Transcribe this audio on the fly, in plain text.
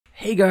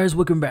Hey guys,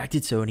 welcome back to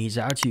Tony's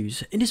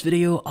How-Tos. In this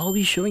video, I'll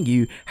be showing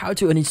you how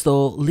to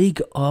uninstall League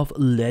of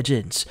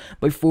Legends.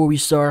 Before we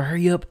start,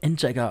 hurry up and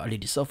check out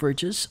the software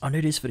just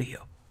under this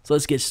video. So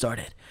let's get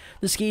started.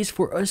 In this case,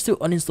 for us to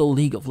uninstall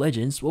League of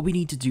Legends, what we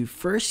need to do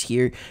first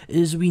here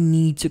is we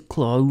need to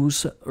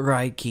close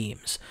Riot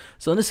Games.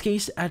 So in this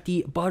case, at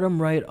the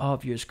bottom right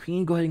of your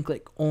screen, go ahead and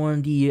click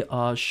on the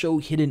show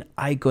hidden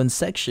icon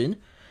section.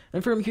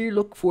 And from here,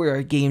 look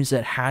for games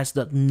that has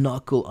that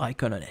knuckle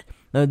icon on it.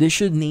 Now this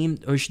should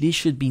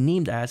be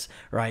named as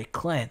Riot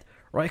Client.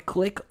 Right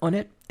click on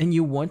it and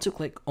you want to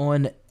click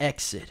on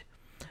exit.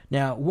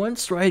 Now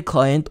once Riot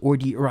Client or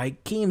the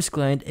Riot Games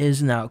client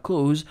is now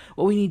closed,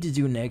 what we need to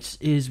do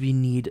next is we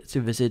need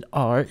to visit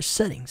our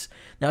settings.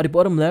 Now at the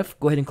bottom left,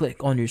 go ahead and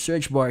click on your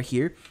search bar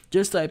here.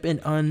 Just type in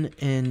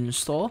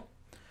uninstall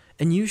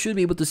and you should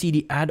be able to see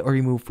the add or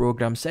remove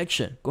program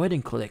section. Go ahead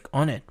and click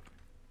on it.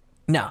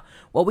 Now,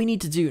 what we need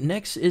to do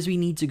next is we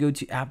need to go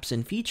to apps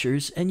and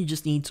features and you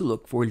just need to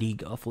look for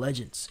League of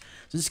Legends.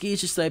 So in this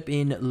case, just type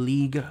in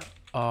League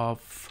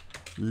of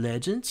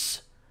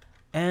Legends.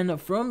 And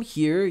from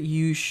here,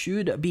 you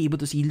should be able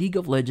to see League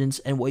of Legends.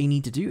 And what you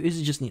need to do is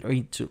you just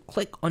need to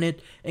click on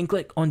it and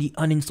click on the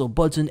uninstall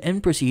button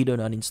and proceed on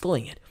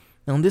uninstalling it.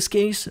 Now in this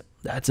case,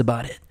 that's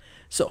about it.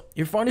 So if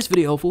you found this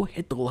video helpful,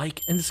 hit the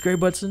like and subscribe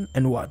button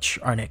and watch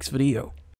our next video.